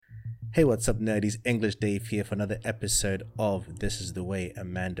Hey, what's up, nerdies? English Dave here for another episode of This Is The Way, a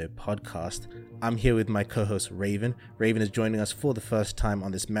Mando podcast. I'm here with my co-host, Raven. Raven is joining us for the first time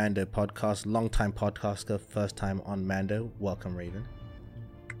on this Mando podcast. Long-time podcaster, first time on Mando. Welcome, Raven.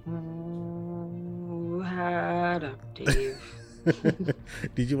 What up, Dave?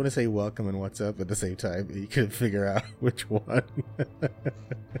 Did you want to say welcome and what's up at the same time? You couldn't figure out which one.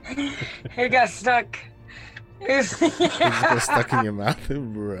 It got stuck. It just got stuck in your mouth.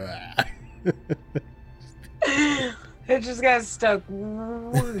 It just got stuck.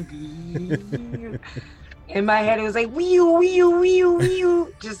 In my head, it was like,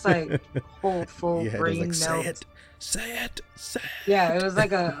 wee-oo, just like full brain like, melt. Say it. Yeah, it was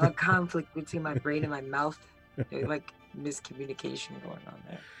like a conflict between my brain and my mouth. It was like miscommunication going on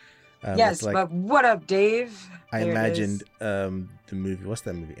there. Yes, like, but what up, Dave? I imagined the movie. What's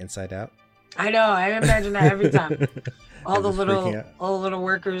that movie? Inside Out. I know. I imagine that every time. All the little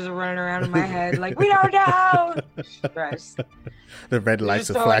workers are running around in my head, like, we don't know. Christ. The red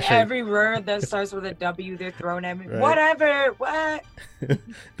lights are flashing. Every word that starts with a W, they're throwing at me. Right. Whatever. What?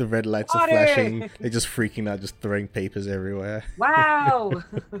 The red lights are flashing. They're just freaking out, just throwing papers everywhere. Wow.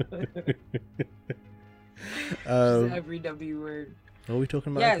 Every W word. What are we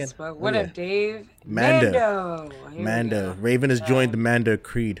talking about? Yes, again? but what up, Dave? Mando. Raven has joined the Mando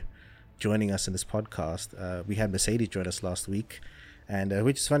Creed, joining us in this podcast. We had Mercedes join us last week, and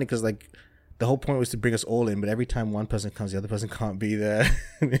which is funny because like the whole point was to bring us all in, but every time one person comes, the other person can't be there.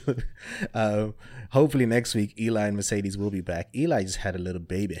 Hopefully next week, Eli and Mercedes will be back. Eli just had a little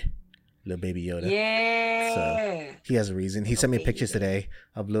baby Yoda. Yeah. So he has a reason. He sent me pictures today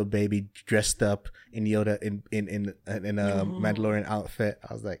of little baby dressed up in Yoda in a Mandalorian outfit.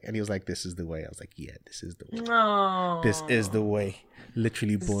 I was like, and he was like, "This is the way." I was like, "Yeah, this is the way. No. This is the way."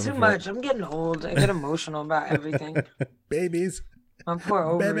 Literally born. It's too much. I'm getting old. I get emotional about everything. Babies. My poor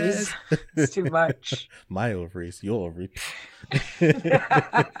ovaries. It's too much. My ovaries. Your ovaries.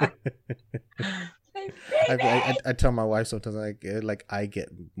 I tell my wife sometimes like I get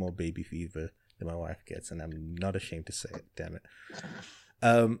more baby fever than my wife gets, and I'm not ashamed to say it. Damn it.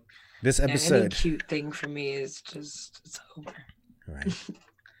 This episode. Any cute thing for me is just it's over. Right.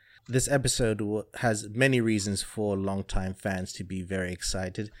 This episode has many reasons for longtime fans to be very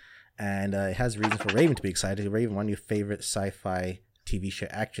excited, and it has reason for Raven to be excited. Raven, one of your favorite sci-fi TV show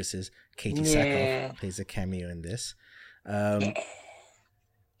actresses, Katie Sackhoff, plays a cameo in this.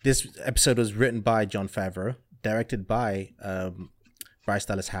 This episode was written by Jon Favreau, directed by Bryce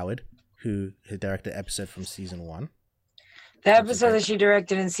Dallas Howard, who directed the episode from season 1. The episode that she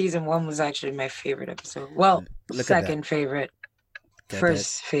directed in season 1 was actually my favorite episode. Well, second favorite.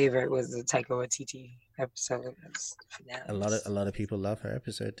 First favorite was the Taika Waititi episode. A lot of people love her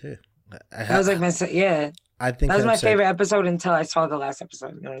episode too. I think that was my favorite episode until I saw the last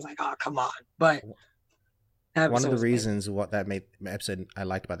episode, and I was like, "Oh, come on!" But one of the reasons what that made my episode I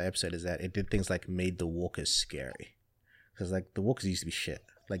liked about the episode is that it did things like made the walkers scary, because like the walkers used to be shit.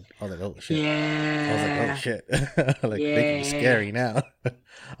 Like I was like, oh shit. Yeah. I was like, oh shit. They can be scary now. I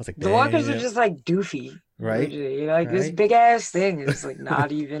was like, the walkers are just like doofy. Right. You know, like this big ass thing is like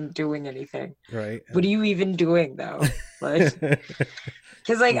not even doing anything. Right. What are you even doing though? Like,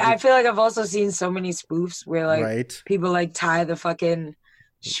 because like I feel like I've also seen so many spoofs where like people like tie the fucking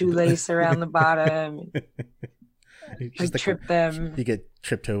shoelace around the bottom, like trip them. You get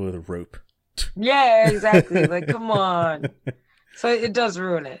tripped over with a rope. Yeah, exactly. Like, come on. So it does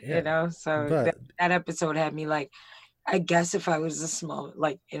ruin it, you know. So that episode had me like, I guess if I was in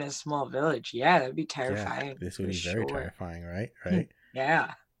a small village, that'd be terrifying. Yeah, this would be very terrifying, right?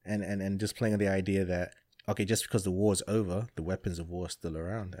 Yeah. And just playing on the idea that just because the war's over, the weapons of war are still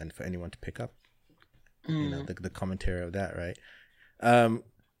around, and for anyone to pick up, you know, the commentary of that, right?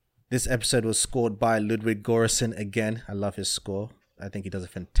 This episode was scored by Ludwig Göransson again. I love his score. I think he does a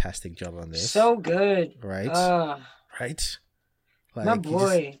fantastic job on this. So good, right? Right. Like, my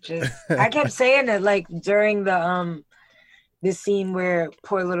boy, I kept saying it like during the scene where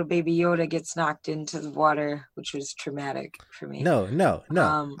poor little baby Yoda gets knocked into the water, which was traumatic for me. No.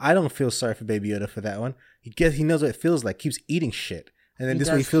 I don't feel sorry for baby Yoda for that one. He knows what it feels like. Keeps eating shit, and then this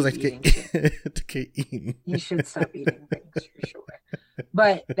one he feels like to get eaten. You should stop eating things for sure.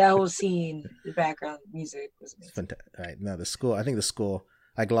 But that whole scene, the background music was amazing. Fantastic. Right. No, the score. I think the score.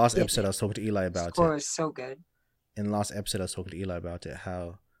 Like last episode, I was talking to Eli about it. The score is so good. In the last episode, I was talking to Eli about it,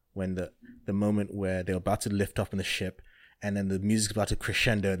 how when the moment where they're about to lift off in the ship, and then the music's about to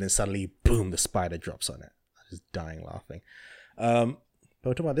crescendo, and then suddenly, boom, the spider drops on it. I was just dying laughing. But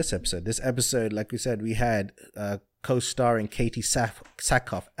we're talking about this episode. This episode, like we said, we had co-starring Katie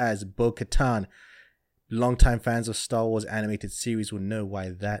Sackhoff as Bo-Katan, longtime fans of Star Wars animated series will know why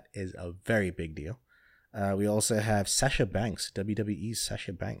that is a very big deal. We also have Sasha Banks, WWE's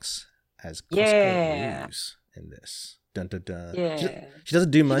Sasha Banks, as Cosco Rules in this. Dun, dun, dun. Yeah. She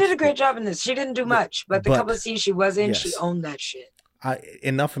doesn't do much. She did a great job in this. She didn't do much, but the couple of scenes she was in, she owned that shit.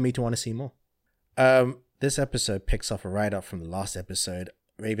 Enough for me to want to see more. This episode picks off right up from the last episode.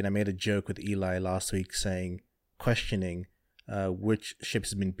 Raven, I made a joke with Eli last week questioning which ship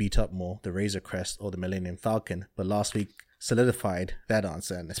has been beat up more, the Razor Crest or the Millennium Falcon. But last week solidified that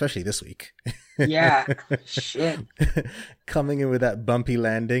answer, and especially this week. Yeah, shit. Coming in with that bumpy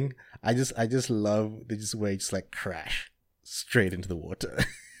landing, I just love the way just like crash straight into the water.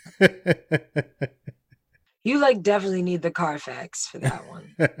 You like definitely need the Carfax for that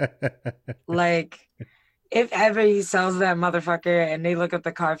one. Like, if ever he sells that motherfucker and they look at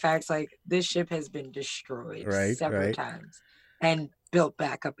the Carfax, like, this ship has been destroyed several times and built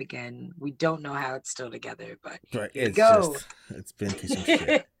back up again. We don't know how it's still together, but it's been through some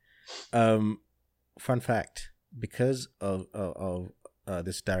shit. Fun fact: because of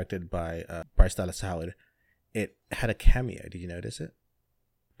this, directed by Bryce Dallas Howard, it had a cameo. Did you notice it?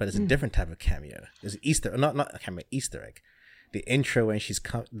 But it's a different type of cameo. It's an Easter, not a cameo, Easter egg. The intro when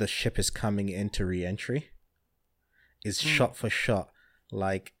the ship is coming into re-entry is shot for shot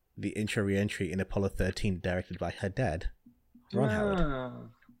like the intro re-entry in Apollo 13, directed by her dad, Ron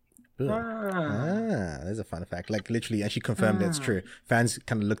Howard. There's a fun fact. Like, literally, and she confirmed that's true. Fans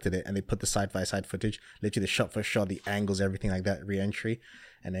kind of looked at it and they put the side-by-side footage, literally the shot for shot, the angles, everything like that, re-entry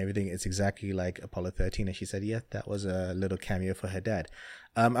and everything. It's exactly like Apollo 13. And she said, yeah, that was a little cameo for her dad.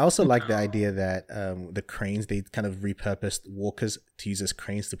 I also like the idea that the cranes, they kind of repurposed walkers to use as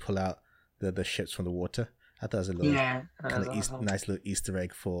cranes to pull out the ships from the water. I thought it was a little nice little Easter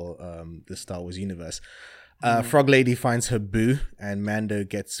egg for the Star Wars universe. Frog Lady finds her boo, and Mando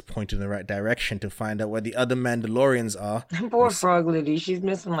gets pointed in the right direction to find out where the other Mandalorians are. Poor Frog Lady, she's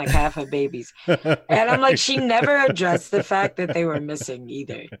missing like half her babies. And I'm like, she never addressed the fact that they were missing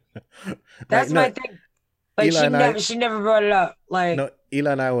either. That's my thing. Like, she never brought it up. Like, no,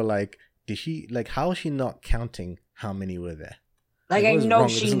 Ela and I were like, how is she not counting how many were there? Like, I know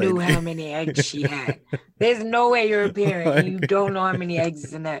she knew how many eggs she had. There's no way you're a parent and you don't know how many eggs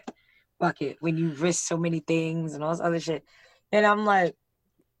is in that bucket when you risk so many things and all this other shit. And I'm like,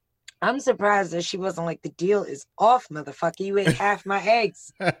 I'm surprised that she wasn't like, the deal is off, motherfucker. You ate half my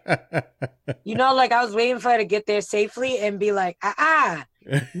eggs. You know, like, I was waiting for her to get there safely and be like,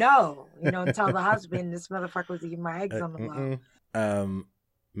 no. You know, tell the husband this motherfucker was eating my eggs on the block.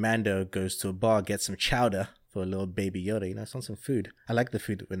 Mando goes to a bar, gets some chowder for a little baby Yoda. You know, it's on some food. I like the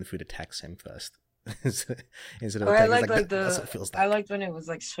food when the food attacks him first. Instead of I liked that's what it feels like. I liked when it was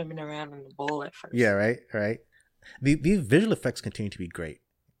like swimming around in the bowl at first. Yeah, right. The visual effects continue to be great.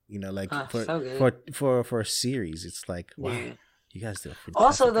 You know, like for a series, it's like, wow, you guys do.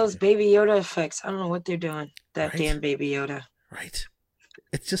 Also, those baby Yoda effects. I don't know what they're doing. That damn baby Yoda. Right.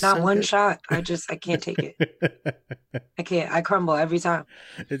 It's just not one shot. I can't take it. I can't. I crumble every time.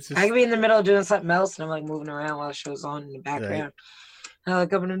 I can be in the middle of doing something else and I'm like moving around while the show's on in the background. Right. And I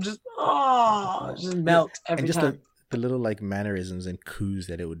look up and I'm just melt every time. The little like mannerisms and coups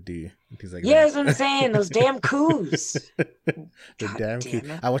that it would do. Like, that's what I'm saying. Those damn coups. Damn coups.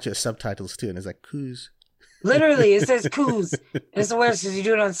 I watch it with subtitles too, and it's like coups. Literally, it says coups. And it's the worst because you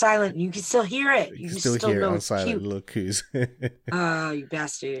do it on silent. You can still hear it. You can still hear it on silent, little coups. You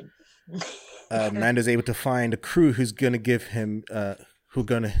bastard. Mando's able to find a crew who's gonna give him.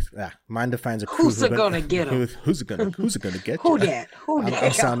 Mando finds a crew. Who's gonna get him? Who's gonna get Who you? that?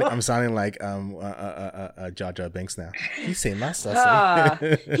 I'm sounding like Jar Jar Binks now. He's saying my stuff.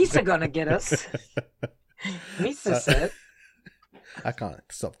 He's gonna get us. Misa said. I can't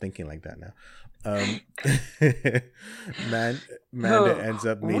stop thinking like that now. Mando ends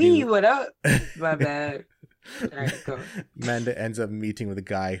up meeting. What up? My bad. All right, go. Mando ends up meeting with a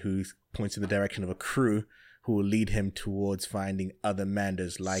guy who points in the direction of a crew who will lead him towards finding other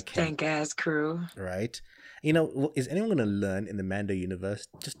Mandos like him. Stank ass crew. Right? You know, is anyone going to learn in the Mando universe?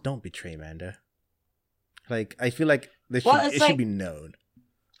 Just don't betray Mando. Like, I feel like it should be known.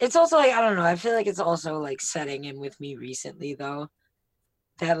 It's also like, I don't know. I feel like it's also like setting in with me recently, though.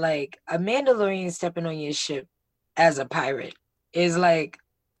 That like a Mandalorian stepping on your ship as a pirate is like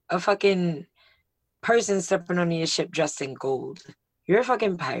a fucking person stepping on your ship dressed in gold. You're a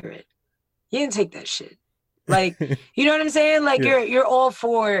fucking pirate. You didn't take that shit. Like, you know what I'm saying? Like, you're all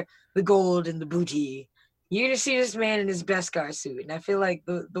for the gold and the booty. You're gonna see this man in his Beskar suit, and I feel like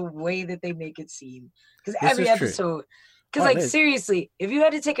the way that they make it seem, because every episode, because seriously, if you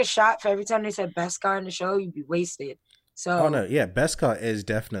had to take a shot for every time they said Beskar in the show, you'd be wasted. So, no, yeah, Beskar is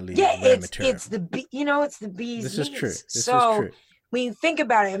definitely it's the it's the bee's This is true. This is true. When you think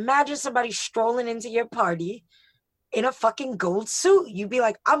about it, imagine somebody strolling into your party in a fucking gold suit. You'd be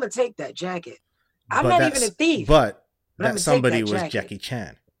like, I'm gonna take that jacket. I'm not even a thief. But that somebody was Jackie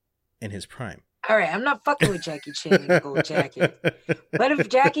Chan in his prime. All right, I'm not fucking with Jackie Chan in a gold jacket. But if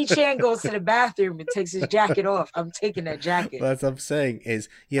Jackie Chan goes to the bathroom and takes his jacket off, I'm taking that jacket. What I'm saying is,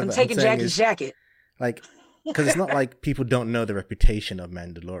 I'm taking Jackie's jacket. Like, because it's not like people don't know the reputation of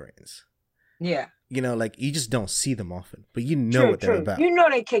Mandalorians. Yeah. Like, you just don't see them often, but you know what they're about. You know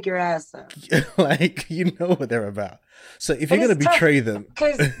they kick your ass up. Like, you know what they're about. So if you're going to betray them...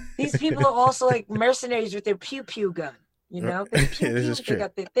 Because these people are also like mercenaries with their pew-pew gun. This is true. They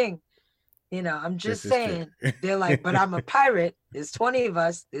got their thing. I'm just saying. They're like, but I'm a pirate. There's 20 of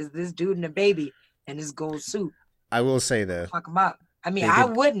us. There's this dude and a baby and his gold suit. I will say, though. Fuck him up. I mean, I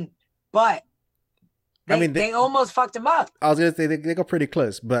wouldn't, but... They almost fucked him up. I was gonna say they got pretty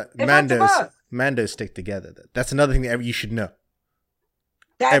close, but Mandos stick together. That's another thing that you should know.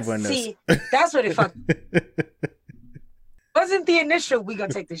 Everyone knows. That's what it fucked. Wasn't the initial "we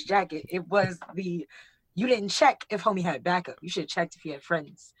gonna take this jacket"? It was you didn't check if homie had backup. You should have checked if you had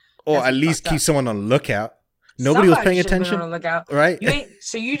friends, or at least keep someone on lookout. Nobody was paying attention. On lookout. Right?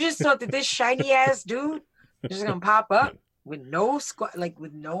 So you just thought that this shiny ass dude was just gonna pop up? With no squad, like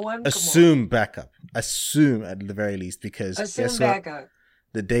with no one. Assume backup. Assume at the very least, because guess backup.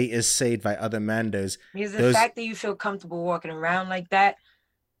 The day is saved by other Mandos. Because the fact that you feel comfortable walking around like that,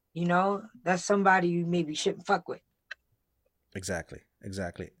 that's somebody you maybe shouldn't fuck with. Exactly.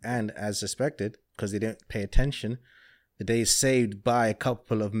 And as suspected, because they didn't pay attention, the day is saved by a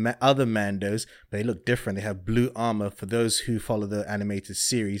couple of other Mandos, but they look different. They have blue armor. For those who follow the animated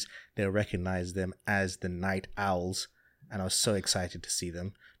series, they'll recognize them as the Night Owls. And I was so excited to see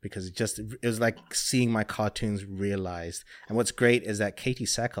them because it was like seeing my cartoons realized. And what's great is that Katie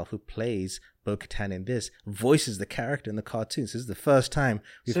Sackhoff, who plays Bo-Katan in this, voices the character in the cartoons. This is the first time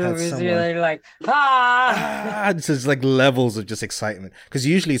we've had someone really like So it's like levels of just excitement. Because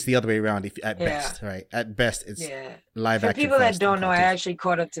usually it's the other way around. Best, right? At best, it's live action. For people that don't know, I actually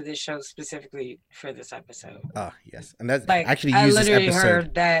caught up to this show specifically for this episode. Oh yes, and that's like I literally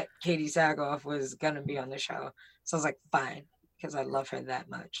heard that Katie Sackhoff was gonna be on the show. So I was like, fine, because I love her that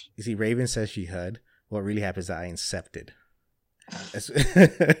much. You see, Raven says she heard. What really happened is that I incepted.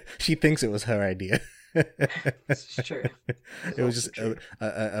 She thinks it was her idea. It's true. It was just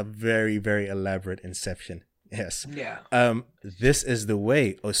a very, very elaborate inception. Yes. Yeah. This is the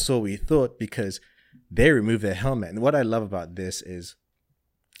way, or so we thought, because they removed their helmet. And what I love about this is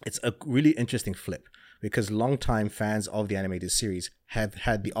it's a really interesting flip, because longtime fans of the animated series have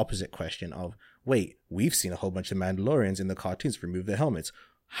had the opposite question of, wait, we've seen a whole bunch of Mandalorians in the cartoons remove their helmets.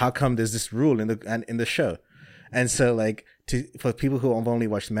 How come there's this rule in the show? And so, like, for people who have only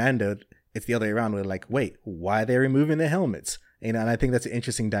watched Mando, it's the other way around. We're like, wait, why are they removing their helmets? And I think that's an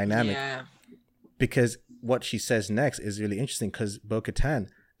interesting dynamic. Yeah. Because what she says next is really interesting, because Bo-Katan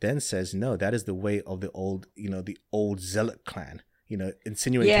then says, no, that is the way of the old Zealot clan.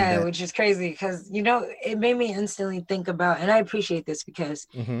 Insinuating that. Which is crazy because, it made me instantly think about, and I appreciate this because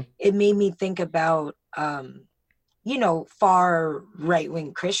it made me think about, far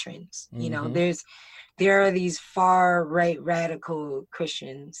right-wing Christians. There are these far right radical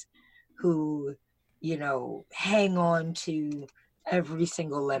Christians who, hang on to every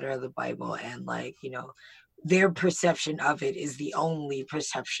single letter of the Bible and their perception of it is the only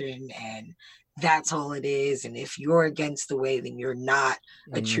perception and that's all it is. And if you're against the way, then you're not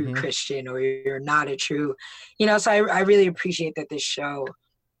a true Christian or you're not a true, so I really appreciate that this show,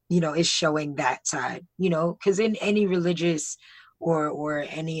 is showing that side, because in any religious or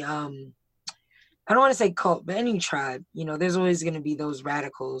any, I don't want to say cult, but any tribe, there's always going to be those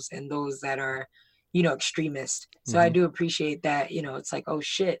radicals and those that are, extremists. So I do appreciate that, it's like, oh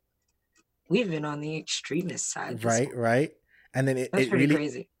shit, we've been on the extremist side. Right. And then it really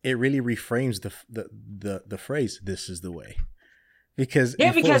crazy. It really reframes the phrase "this is the way," because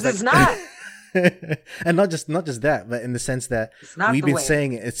it's not. And not just that, but in the sense that we've been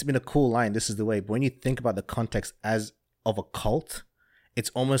saying it's been a cool line. This is the way. But when you think about the context as of a cult, it's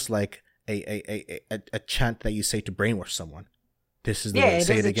almost like a chant that you say to brainwash someone. This is the way.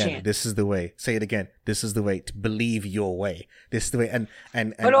 Say it again. Chant. This is the way. Say it again. This is the way. To believe your way. This is the way.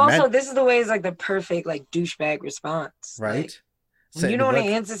 And but also, this is the way is like the perfect douchebag response. Right. Like, when you don't want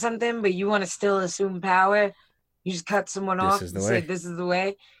to answer something, but you want to still assume power, you just cut someone off and say, "This is the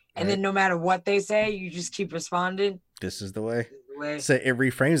way," and then no matter what they say, you just keep responding. This is the way. way. So it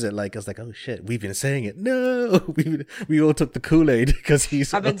reframes it like, it's like, oh shit, we've been saying it. No, we all took the Kool-Aid because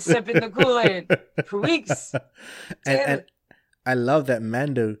he's. I've been sipping the Kool-Aid for weeks. And I love that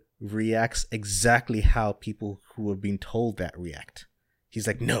Mando reacts exactly how people who have been told that react. He's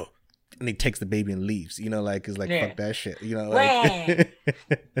like, no. And he takes the baby and leaves. You know, like, it's like, fuck that shit. You know, like,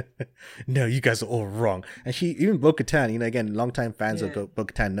 no, you guys are all wrong. And even Bo-Katan, you know, again, longtime fans of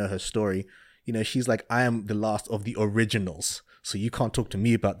Bo-Katan know her story. You know, she's like, I am the last of the originals. So you can't talk to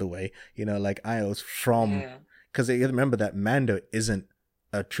me about the way, you know, like I was from. Because you remember that Mando isn't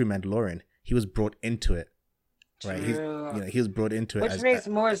a true Mandalorian. He was brought into it. Right, he was brought into it, which makes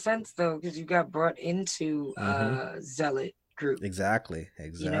more sense though, because you got brought into Zealot group. Exactly.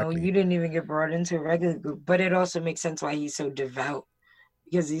 You know, you didn't even get brought into a regular group, but it also makes sense why he's so devout,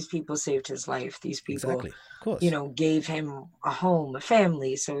 because these people saved his life. These people, of course, you know, gave him a home, a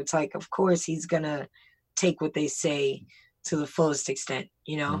family. So it's like, of course, he's gonna take what they say to the fullest extent.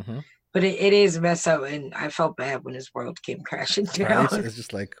 You know. But it is messed up, and I felt bad when his world came crashing down. Right? It's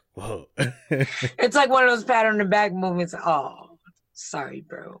just like, whoa. It's like one of those pat on the back moments. Oh, sorry,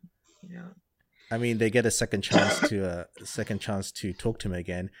 bro. You know. I mean, they get a second chance to talk to him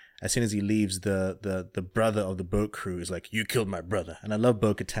again. As soon as he leaves, the brother of the boat crew is like, "You killed my brother," and I love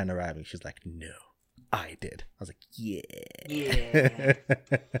Bo-Katan arriving. She's like, "No, I did." I was like, "Yeah,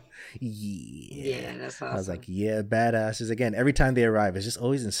 yeah, that's awesome." I was like, "Yeah, badasses." Again, every time they arrive, it's just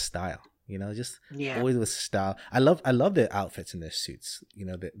always in style. You know, just always with style. I love their outfits and their suits. You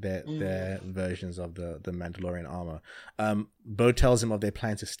know, their versions of the Mandalorian armor. Bo tells him of their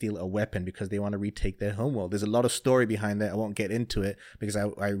plan to steal a weapon because they want to retake their homeworld. There's a lot of story behind that. I won't get into it because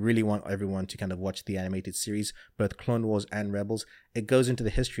I really want everyone to kind of watch the animated series, both Clone Wars and Rebels. It goes into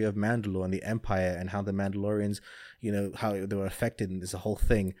the history of Mandalore and the Empire and how the Mandalorians, you know, how they were affected, and there's a whole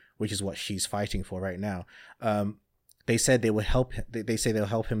thing, which is what she's fighting for right now. They said they will help. They say they'll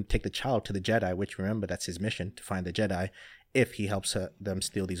help him take the child to the Jedi, which, remember, that's his mission, to find the Jedi, if he helps them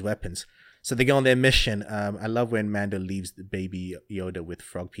steal these weapons. So they go on their mission. I love when Mando leaves the baby Yoda with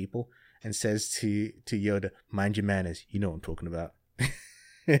frog people and says to Yoda, "Mind your manners. You know what I'm talking about."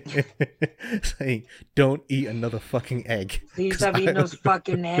 Saying, "Don't eat another fucking egg." Please stop eating those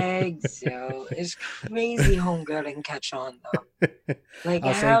fucking eggs, yo. It's crazy homegirl didn't catch on, though. Like,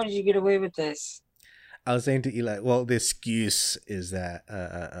 how did you get away with this? I was saying to Eli, well, the excuse is that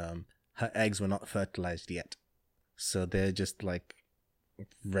her eggs were not fertilized yet. So they're just like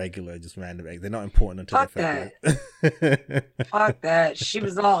regular, just random eggs. They're not important until they're fertilized. Fuck that. She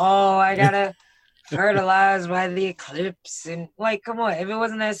was all, oh, I gotta fertilize by the eclipse. And like, come on. If it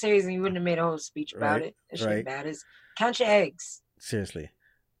wasn't that serious, then you wouldn't have made a whole speech about it. That shit matters. Count your eggs. Seriously.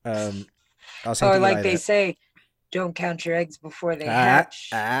 I was saying or like Eli they say, don't count your eggs before they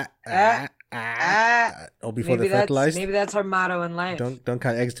hatch. Or before they're fertilized. Maybe that's her motto in life. Don't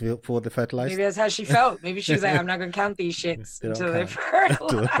count eggs before they're fertilized. Maybe that's how she felt. Maybe she was like, I'm not gonna count these shits until they're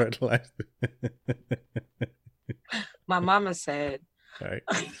fertilized. My mama said. All right.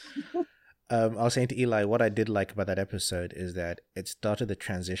 I was saying to Eli, what I did like about that episode is that it started the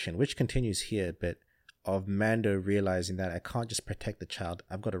transition, which continues here, but of Mando realizing that I can't just protect the child.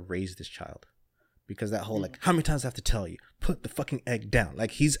 I've got to raise this child. Because that whole, like, how many times I have to tell you, put the fucking egg down?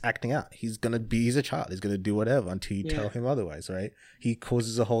 Like, he's acting out. He's a child. He's going to do whatever until you tell him otherwise, right? He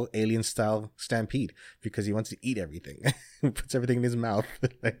causes a whole alien-style stampede because he wants to eat everything. He puts everything in his mouth.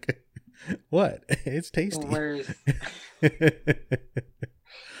 Like, what? It's tasty.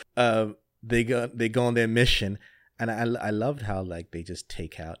 They go on their mission, and I loved how, like, they just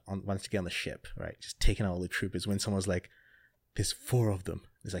take out, once again on the ship, right? Just taking out all the troopers when someone's like, there's 4 of them.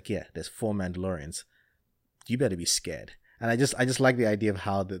 It's like, yeah, there's 4 Mandalorians. You better be scared. And I just like the idea of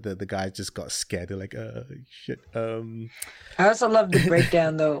how the guys just got scared. They're like, shit. I also love the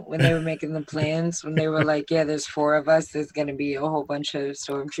breakdown though when they were making the plans. When they were like, yeah, there's 4 of us. There's gonna be a whole bunch of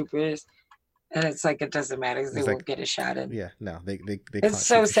stormtroopers, and it's like it doesn't matter because they won't get a shot in. Yeah, no, they It's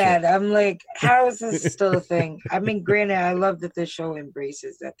so sad. I'm like, how is this still a thing? I mean, granted, I love that the show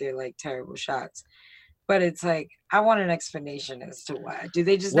embraces that they're like terrible shots. But it's like, I want an explanation as to why. Do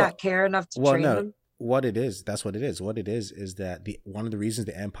they just not care enough to train them? What it is, that's what it is. What it is that one of the reasons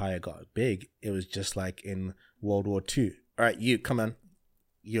the Empire got big, it was just like in World War II. All right, you, come on.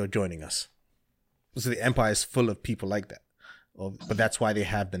 You're joining us. So the Empire is full of people like that. But that's why they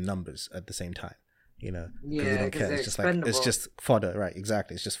have the numbers at the same time. You know? Yeah, they don't care. It's just like, it's just fodder. Right,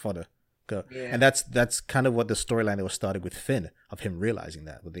 exactly. It's just fodder. Go. Yeah. And that's kind of what the storyline that was started with Finn, of him realizing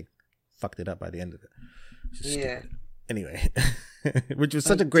that. But they fucked it up by the end of it. Yeah. Stupid. Anyway, which was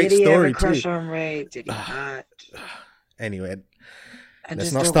such a great story too. Crush on Rey? Did he not? Anyway,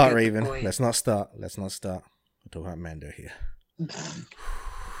 let's not start, Raven. Let's not start. We're talking about Mando here.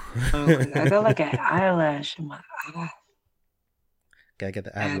 Oh my God, I got like an eyelash in my eye. Gotta get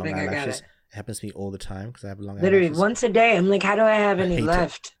the. I have long eyelashes. It happens to me all the time because I have long literally eyelashes. Once a day. I'm like, how do I have any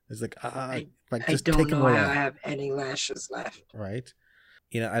left? It's like I just don't take know them all how out. I have any lashes left. Right.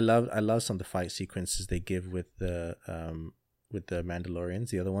 You know, I love some of the fight sequences they give with the Mandalorians,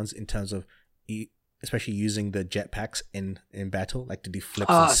 the other ones, in terms of especially using the jetpacks in battle, like to do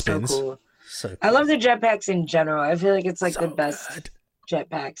flips and spins. So cool. So cool. I love the jetpacks in general. I feel like it's like the best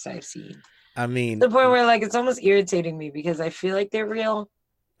jetpacks I've seen. I mean, to the point where like it's almost irritating me because I feel like they're real.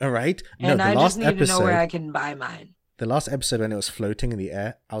 All right. No, and I just need to know where I can buy mine. The last episode when it was floating in the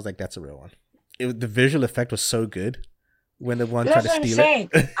air, I was like, that's a real one. The visual effect was so good when the one tried to steal it.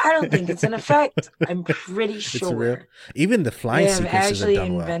 I don't think it's an effect. I'm pretty sure. It's real. Even the flying sequences are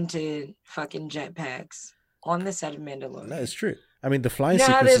done well. They actually invented fucking jetpacks on the set of Mandalorian. No, it's true. I mean, the flying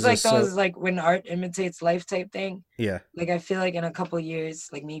sequences. How there's like those like when art imitates life type thing. Yeah. Like I feel like in a couple of years,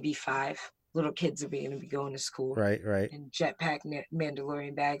 like maybe 5, little kids are going to be going to school. Right. And jetpack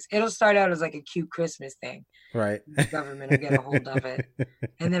Mandalorian bags. It'll start out as like a cute Christmas thing. Right. The government will get a hold of it.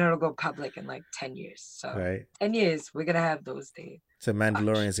 And then it'll go public in like 10 years. So 10 years, we're going to have those days. So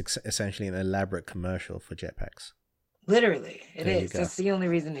Mandalorian is essentially an elaborate commercial for jetpacks. Literally. It is. That's the only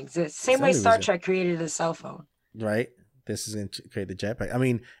reason it exists. Same way Star Trek created a cell phone. Right. This is going to create the jetpack. I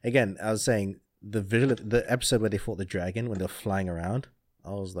mean, again, I was saying the episode where they fought the dragon when they're flying around, I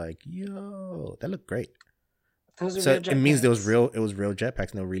was like, yo, that looked great. Those are so real jetpacks. It means it was real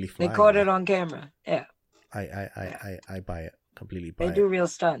jetpacks and they were really flying. They caught it on camera. Yeah. I buy it. Completely buy it. They do real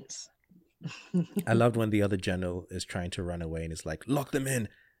stunts. I loved when the other general is trying to run away and it's like, lock them in.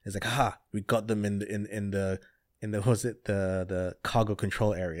 It's like, aha, we got them in the the cargo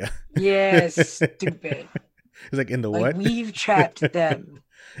control area. Yeah, stupid. It's like in the what? We've trapped them.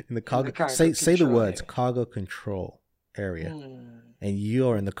 in the cargo say the words area. Cargo control area. And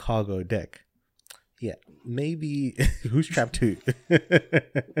you're in the cargo deck. Yeah, maybe who's trapped who?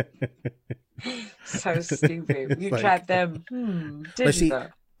 So stupid. You trapped them. But see,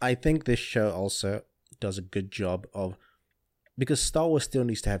 I think this show also does a good job of, because Star Wars still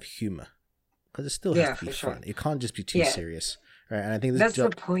needs to have humor, because it still has to be fun. It can't just be too serious, right? And I think that's the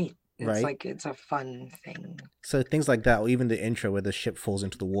point. It's like it's a fun thing. So things like that, or even the intro where the ship falls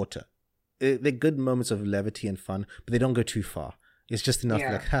into the water, they're good moments of levity and fun, but they don't go too far. It's just enough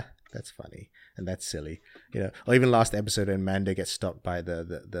like, ha, that's funny and that's silly, you know. Or even last episode when Mando gets stopped by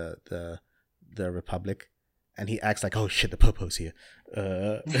the Republic, and he acts like, oh shit, the Popo's here.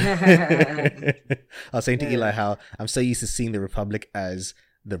 I was saying to Eli how I'm so used to seeing the Republic as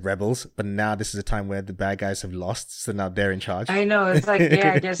the rebels, but now this is a time where the bad guys have lost, so now they're in charge. I know, it's like,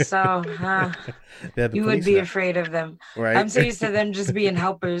 yeah, I guess so. You would be afraid of them. Right? I'm so used to them just being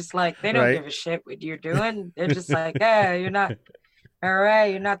helpers. Like, they don't give a shit what you're doing. They're just like, yeah, you're not, all right,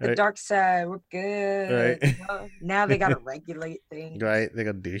 you're not the dark side. We're good. Right. You know? Now they got to regulate things. Right, they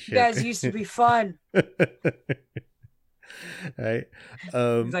got to do shit. You guys used to be fun. Right.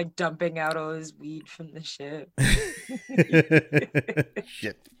 He's like dumping out all his weed from the ship.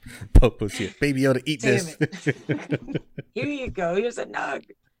 Shit. Popo's here. Baby Yoda, eat this. Here you go. Here's a nug.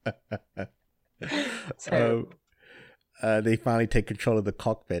 They finally take control of the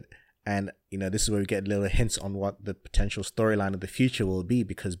cockpit. And, you know, this is where we get little hints on what the potential storyline of the future will be,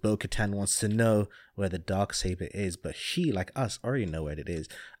 because Bo-Katan wants to know where the Darksaber is, but she, like us, already know where it is.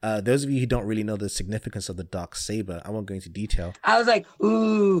 Those of you who don't really know the significance of the Darksaber, I won't go into detail. I was like,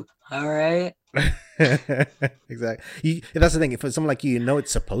 ooh, all right. Exactly. That's the thing. For someone like you know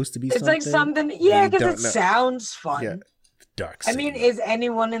it's supposed to be something. It's like something, yeah, because it sounds fun. Yeah. Darksaber. I mean, is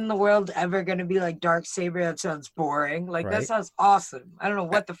anyone in the world ever going to be like Darksaber? That sounds boring. Like, that sounds awesome. I don't know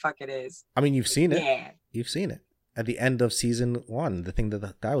what the fuck it is. I mean, you've seen it. Yeah. You've seen it. At the end of season 1, the thing that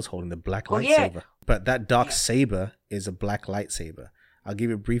the guy was holding, the black lightsaber. Yeah. But that Darksaber is a black lightsaber. I'll give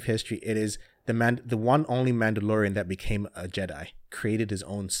you a brief history. It is the one only Mandalorian that became a Jedi, created his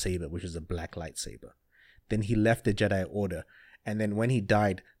own saber, which is a black lightsaber. Then he left the Jedi Order. And then when he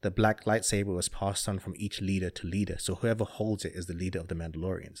died, the black lightsaber was passed on from each leader to leader. So whoever holds it is the leader of the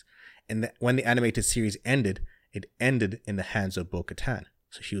Mandalorians. And when the animated series ended, it ended in the hands of Bo-Katan.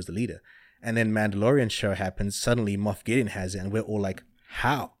 So she was the leader. And then Mandalorian show happens. Suddenly Moff Gideon has it. And we're all like,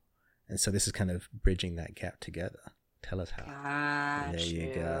 how? And so this is kind of bridging that gap together. Tell us how. Gotcha. There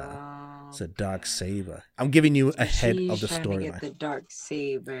you go. It's a Darksaber. I'm giving you a head of the storyline. The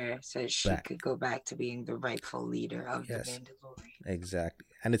Darksaber so she could go back to being the rightful leader of the Mandalorian. Exactly.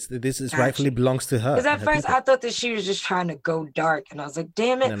 And this rightfully belongs to her. Because at first I thought that she was just trying to go dark, and I was like,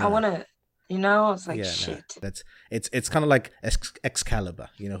 damn it, I want to, you know, I was like, shit. It's kind of like Excalibur,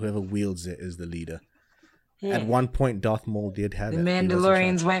 you know, whoever wields it is the leader. At one point, Darth Maul did have the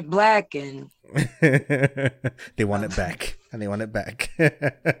Mandalorians went black, and they want it back, and they want it back.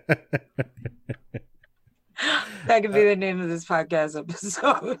 That could be the name of this podcast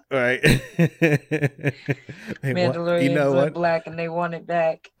episode. Right. Mandalorians went black, and they want it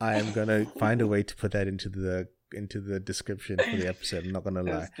back. I am gonna find a way to put that into the description for the episode. I'm not gonna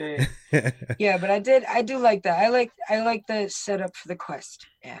lie. Yeah, but I do like that. I like the setup for the quest.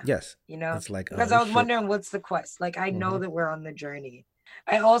 Yeah. Yes. You know, it's like, because I was wondering what's the quest. Like, I know that we're on the journey.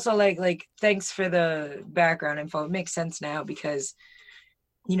 I also like thanks for the background info. It makes sense now because,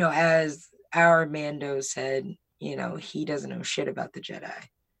 you know, as our Mando said, you know, he doesn't know shit about the Jedi.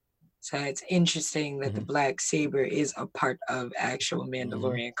 So it's interesting that the black saber is a part of actual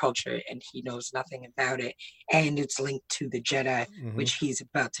Mandalorian culture, and he knows nothing about it. And it's linked to the Jedi, which he's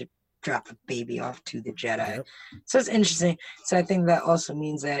about to drop a baby off to the Jedi. Yep. So it's interesting. So I think that also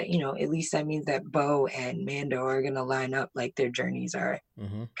means that, you know, at least that means that Bo and Mando are going to line up, like their journeys are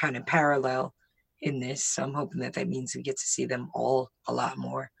kind of parallel in this. So I'm hoping that means we get to see them all a lot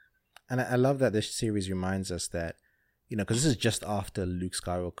more. And I love that this series reminds us that, you know, because this is just after Luke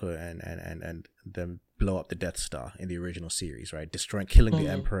Skywalker and them blow up the Death Star in the original series, right? Killing the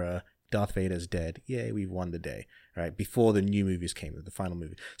Emperor. Darth Vader's dead. Yay, we've won the day, right? Before the new movies came, the final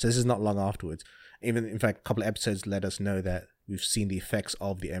movie. So this is not long afterwards. Even, in fact, a couple of episodes let us know that we've seen the effects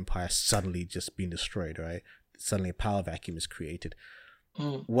of the Empire suddenly just being destroyed, right? Suddenly a power vacuum is created.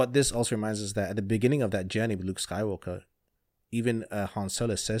 What this also reminds us that at the beginning of that journey with Luke Skywalker, even Han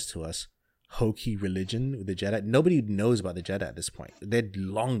Solo says to us, hokey religion with the Jedi. Nobody knows about the Jedi at this point. They're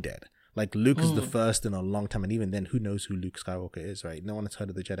long dead. Like, Luke is the first in a long time, and even then, who knows who Luke Skywalker is, right? No one has heard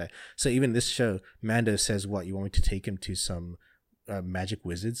of the Jedi. So even this show, Mando says, what, you want me to take him to some magic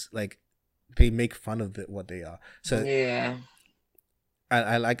wizards? Like, they make fun of what they are. So yeah,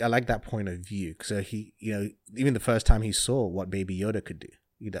 I like that point of view. So he, you know, even the first time he saw what Baby Yoda could do,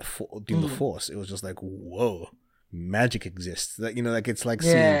 the Force, it was just like, whoa, magic exists. That, you know, like, it's like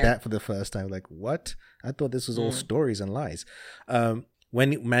seeing that for the first time. Like, what? I thought this was all stories and lies.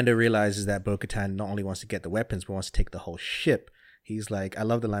 When Mando realizes that Bo-Katan not only wants to get the weapons, but wants to take the whole ship, he's like, I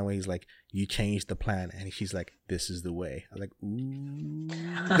love the line where he's like, you changed the plan. And she's like, this is the way. I'm like, ooh.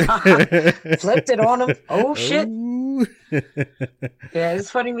 Flipped it on him. Oh, shit. Yeah,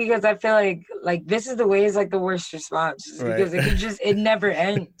 it's funny because I feel like this is the way is like the worst response. Because it never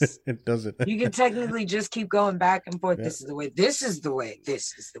ends. It doesn't. You can technically just keep going back and forth. Yeah. This is the way. This is the way.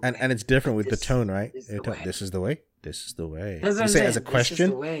 This is the way. And it's different with the tone, right? This is the way. This is the way. You say it as a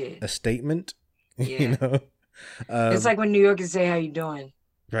question, a statement. Yeah. You know, it's like when New Yorkers say, "How you doing?"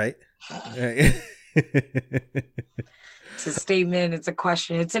 Right. It's a statement. It's a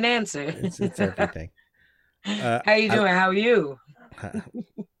question. It's an answer. It's everything. How you doing? How are you?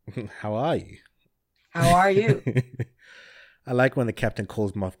 How are you? How are you? I like when the captain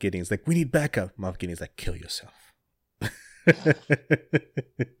calls Moff Gideon. He's like, "We need backup." Moff Gideon's like, "Kill yourself."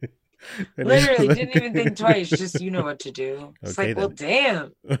 Literally didn't even think twice. Just, you know what to do. It's okay, like, well,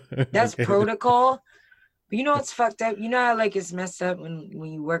 damn, that's protocol. But you know what's fucked up? You know how like it's messed up when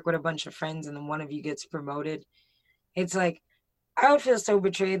you work with a bunch of friends and then one of you gets promoted. It's like, I would feel so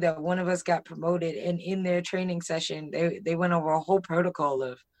betrayed that one of us got promoted, and in their training session they went over a whole protocol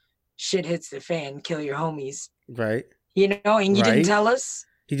of shit hits the fan, kill your homies. Right. You know, and you didn't tell us.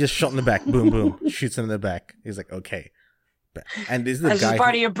 He just shot in the back. Boom, boom. Shoots in the back. He's like, okay. And this is the That's guy just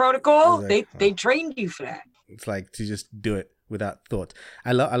part of your protocol. Like, they trained you for that. It's like to just do it without thought.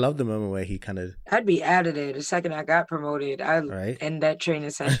 I love the moment where he kind of. I'd be out of there the second I got promoted. I'd end that training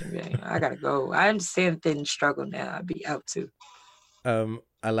session. I gotta go. I understand thin struggle now. I'd be out too.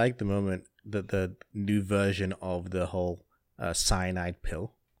 I like the moment that the new version of the whole cyanide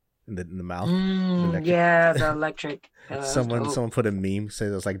pill in the mouth. The electric. Someone put a meme,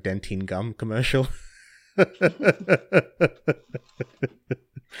 says it was like Dentyne gum commercial. Yo,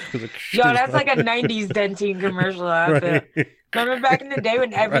 that's like a 90s Dentyne commercial outfit. Right. Remember back in the day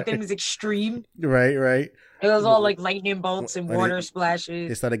when everything was extreme? Right. It was all like lightning bolts and water splashes.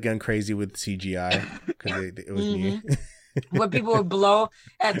 They started going crazy with CGI because it was new. When people would blow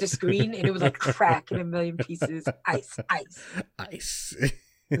at the screen and it was like crack in a million pieces. Ice.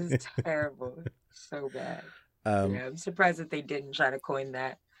 It was terrible. So bad. I'm surprised that they didn't try to coin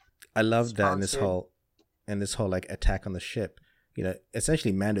that. I love that in this whole like attack on the ship. You know,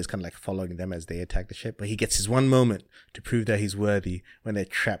 essentially Mando is kind of like following them as they attack the ship, but he gets his one moment to prove that he's worthy when they're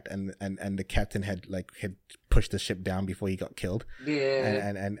trapped and the captain had pushed the ship down before he got killed.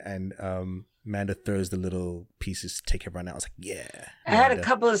 Yeah. And Mando throws the little pieces to take everyone out. I was like, yeah. I had a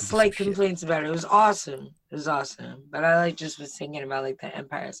couple of slight complaints about it. It was awesome. But I just was thinking about like the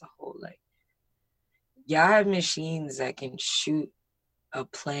Empire as a whole. Like, y'all have machines that can shoot a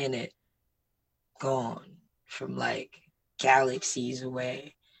planet gone from like galaxies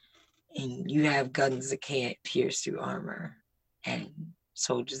away, and you have guns that can't pierce through armor and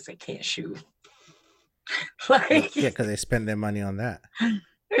soldiers that can't shoot. Like, yeah, because they spend their money on that.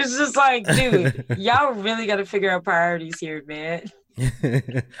 It's just like, dude, y'all really got to figure out priorities here, man.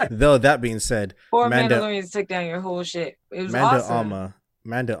 Though that being said, Mandalorians took down your whole shit. It was awesome.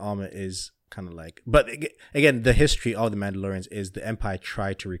 Mando Armor is kind of like, but again, the history of the Mandalorians is the Empire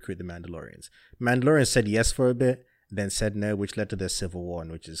tried to recruit the Mandalorians. Mandalorians said yes for a bit, then said no, which led to the Civil War,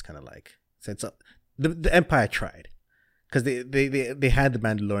 which is kind of like, so it's the Empire tried because they had the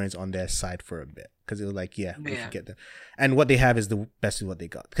Mandalorians on their side for a bit because it was like, yeah, we should get them, and what they have is the best of what they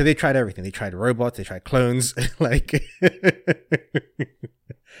got because they tried everything. They tried robots, they tried clones, like.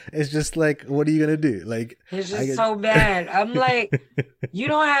 It's just like, what are you gonna do? Like, it's just so bad. I'm like, you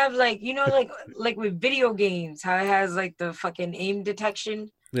don't have like, you know, like with video games, how it has like the fucking aim detection.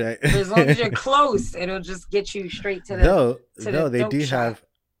 Right. As long as you're close, it'll just get you straight to the. No,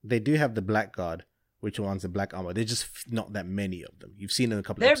 they do have the Black Guard, which one's the Black Armor. They're just not that many of them. You've seen them a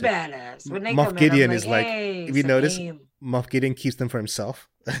couple. They're episodes. badass. When they Moff come Gideon in, is like, if you notice, Moff Gideon keeps them for himself.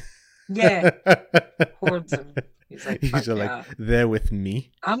 Yeah, hoards them. He's like they're with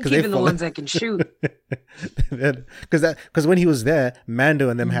me. I'm keeping the ones that can shoot. Because when he was there, Mando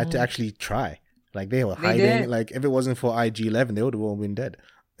and them had to actually try. Like they were hiding. Like if it wasn't for IG-11, they would have all been dead.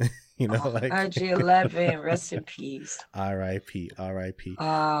 You know, like IG-11, rest in peace. R.I.P.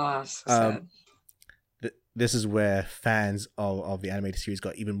 Oh, so sad. This is where fans of the animated series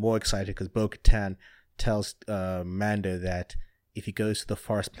got even more excited because Bo-Katan tells Mando that if he goes to the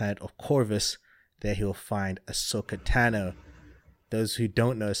forest planet of Corvus, there he'll find Ahsoka Tano. Those who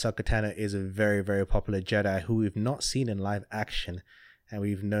don't know, Ahsoka Tano is a very, very popular Jedi who we've not seen in live action, and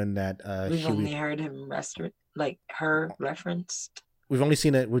we've known that we've only heard him referenced. We've only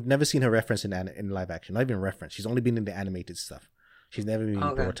seen it. We've never seen her reference in live action. Not even reference. She's only been in the animated stuff. She's never been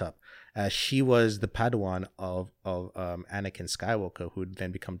brought up. She was the Padawan of Anakin Skywalker, who would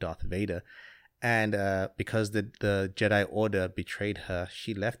then become Darth Vader. And because the Jedi Order betrayed her,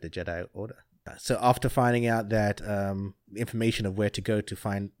 she left the Jedi Order. So after finding out that information of where to go to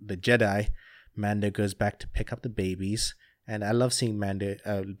find the Jedi, Mando goes back to pick up the babies. And I love seeing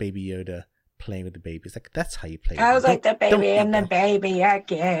Baby Yoda playing with the babies. Like, that's how you play. I was like, the baby and the baby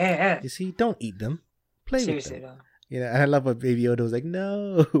again. You see, don't eat them. Play Seriously, with them. though. You know, and I love what Baby Yoda was like,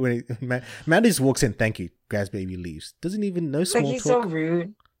 no. When Mando just walks in, thank you, grabs baby, leaves. Doesn't even know small talk. He's so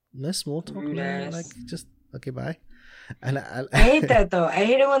rude. No small talk. Man. Like, just, okay, bye. And I hate that, though. I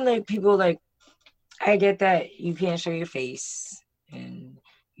hate it when like people like, I get that you can't show your face and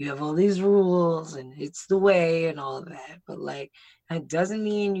you have all these rules and it's the way and all of that. But like, that doesn't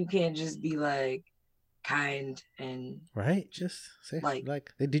mean you can't just be like kind and right. Just say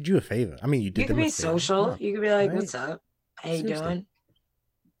like they did you a favor. I mean, you did. You could be social. You could be like, "What's up? How you doing?"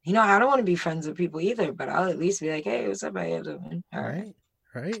 You know, I don't want to be friends with people either, but I'll at least be like, "Hey, what's up? How you doing?" All right.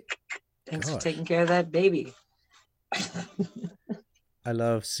 Thanks for taking care of that baby. I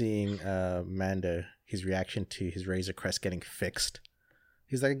love seeing Mando, his reaction to his Razor Crest getting fixed.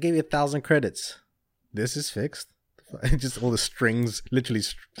 He's like, I gave you 1,000 credits. This is fixed. Just all the strings, literally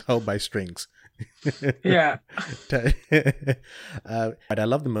held by strings. Yeah. But I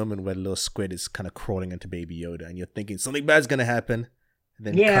love the moment where the little squid is kind of crawling into Baby Yoda and you're thinking something bad's going to happen.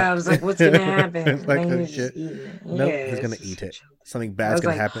 And then I was like, what's going to happen? Like, oh, shit. Nope, he's going to eat it. Something bad's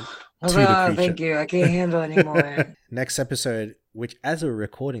going to happen. I was like, oh, thank you. I can't handle anymore. Next episode, which as we're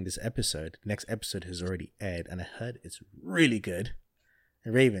recording this episode, next episode has already aired and I heard it's really good.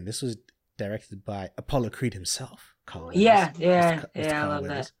 And Raven, this was directed by Apollo Creed himself. Yeah, I love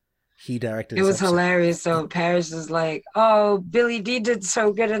that. He directed it. It was hilarious. So Paris was like, oh, Billy D did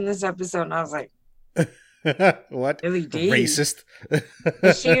so good in this episode. And I was like, what? Billy D? Racist?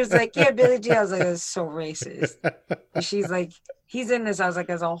 And she was like, yeah, Billy D. I was like, that's so racist. And she's like, he's in this. I was like,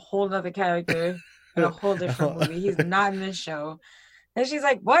 as a whole nother character in a whole different movie. He's not in this show. And she's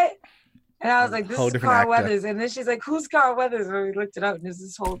like, what? And I was like, this is Carl Weathers. And then she's like, who's Carl Weathers? And we looked it up and there's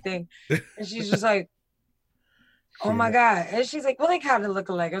this whole thing. And she's just like, oh my God. And she's like, well, they kind of look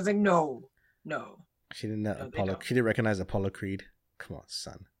alike. I was like, no. She didn't know Apollo. She didn't recognize Apollo Creed. Come on,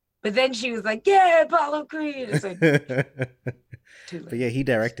 son. But then she was like, yeah, Apollo Creed. It's like, but yeah, he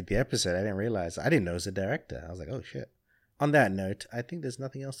directed the episode. I didn't realize. I didn't know he was a director. I was like, oh shit. On that note, I think there's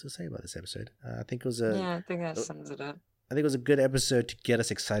nothing else to say about this episode. I think it was I think that sums it up. I think it was a good episode to get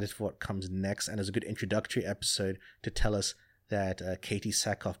us excited for what comes next, and it was a good introductory episode to tell us that Katie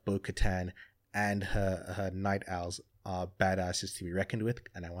Sackhoff, Bo-Katan, and her night owls are badasses to be reckoned with,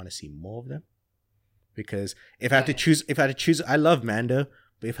 and I want to see more of them. Because if I had to choose, I love Mando,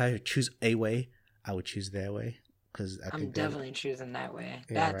 but if I had to choose a way, I would choose their way. Because I'm definitely choosing that way.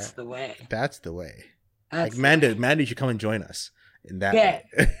 Yeah, That's the way. That's the way. Like Mando, you should come and join us in that.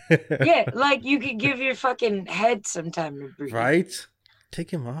 Yeah, like you could give your fucking head some time to breathe. Right?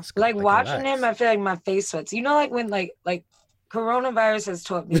 Take your mask off. Like watching him, I feel like my face sweats. You know, like when like coronavirus has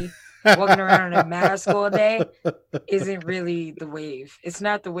taught me walking around in a mask all day isn't really the wave. It's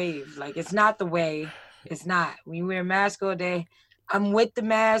not the wave. Like it's not the way. It's not. When you wear a mask all day, I'm with the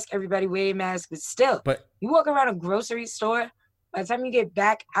mask. Everybody wear a mask, but still, you walk around a grocery store. By the time you get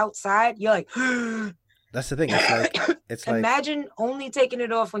back outside, you're like. That's the thing. It's like imagine only taking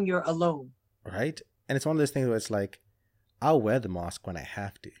it off when you're alone. Right? And it's one of those things where it's like, I'll wear the mask when I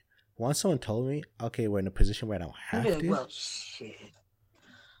have to. Once someone told me, okay, we're in a position where I don't have to. Well, shit.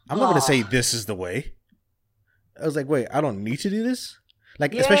 I'm not gonna say this is the way. I was like, wait, I don't need to do this?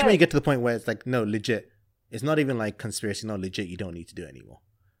 Like, especially when you get to the point where it's like, no, legit. It's not even like conspiracy. No, legit, you don't need to do it anymore.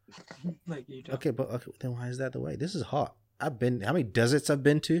 Like you don't. Okay, but then why is that the way? This is hot. How many deserts I've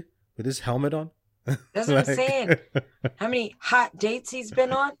been to with this helmet on? That's what I'm saying. How many hot dates he's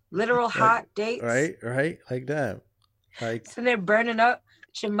been on? Literal hot dates. Right. Like that. Like sitting there burning up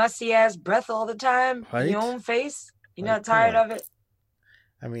your musty ass breath all the time in your own face. You're not tired of it.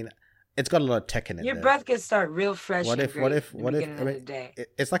 I mean, it's got a lot of tech in it. Your breath can start real fresh. What if?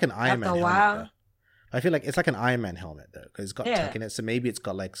 It's like an Iron Man helmet. I feel like it's like an Iron Man helmet though, because it's got tech in it. So maybe it's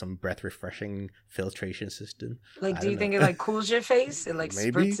got like some breath refreshing filtration system. Like, do you think it like cools your face? It like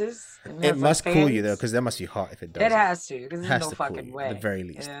spritzes. It must cool you though, because that must be hot if it does. It has to, because there's no fucking way. At the very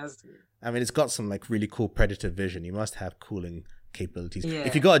least. It has to. I mean, it's got some like really cool predator vision. You must have cooling capabilities. Yeah.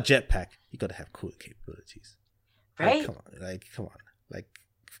 If you got a jetpack, you got to have cooling capabilities. Right? Come on. Like,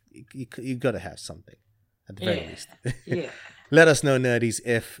 you got to have something at the very least. Yeah. Let us know, nerdies,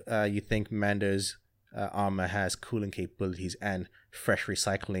 if you think Mando's armor has cooling capabilities and fresh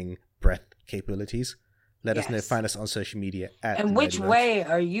recycling breath capabilities. Let us know. Find us on social media at. And which way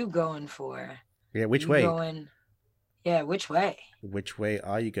are you going for? Yeah, which way? Which way? Which way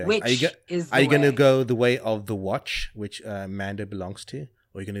are you going? Are you going to go the way of the Watch, which Mando belongs to,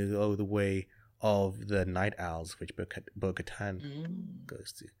 or are you going to go the way of the Night Owls, which Bo-Katan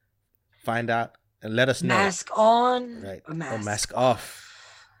goes to? Find out and let us know. Mask on, right? Or mask off.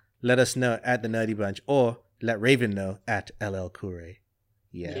 Let us know at the Nerdy Bunch, or let Raven know at LL Cool Ray.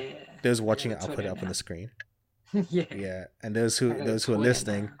 Yeah. Those watching it, I'll put it up on the screen. Yeah. And those who are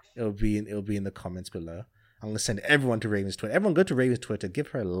listening, it'll be in the comments below. I'm gonna send everyone to Raven's Twitter. Everyone go to Raven's Twitter, give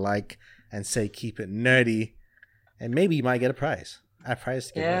her a like, and say keep it nerdy, and maybe you might get a prize. I have prize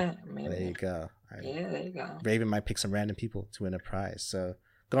to give her. Maybe. There you go. There you go. Raven might pick some random people to win a prize. So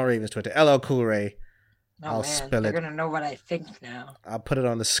go on Raven's Twitter, LL Cool Ray. I'll spell it. They're gonna know what I think now. I'll put it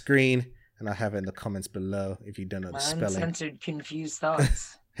on the screen and I'll have it in the comments below if you don't know the spelling. Uncensored, confused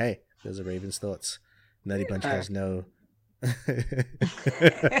thoughts. Hey, those are Raven's thoughts. Nerdy Bunch has no.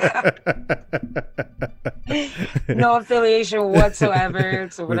 No affiliation whatsoever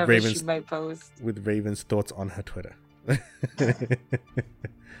to whatever she might post. With Raven's thoughts on her Twitter.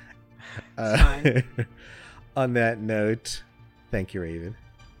 On that note, thank you, Raven.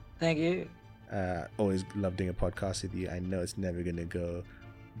 Thank you. Always love doing a podcast with you. I know it's never going to go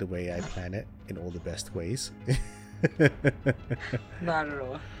the way I plan it in all the best ways. Not at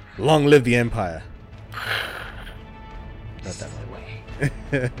all. Long live the Empire. Not that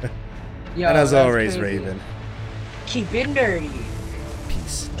way. And as always, crazy. Raven. Keep it nerdy.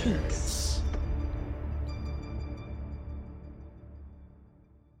 Peace.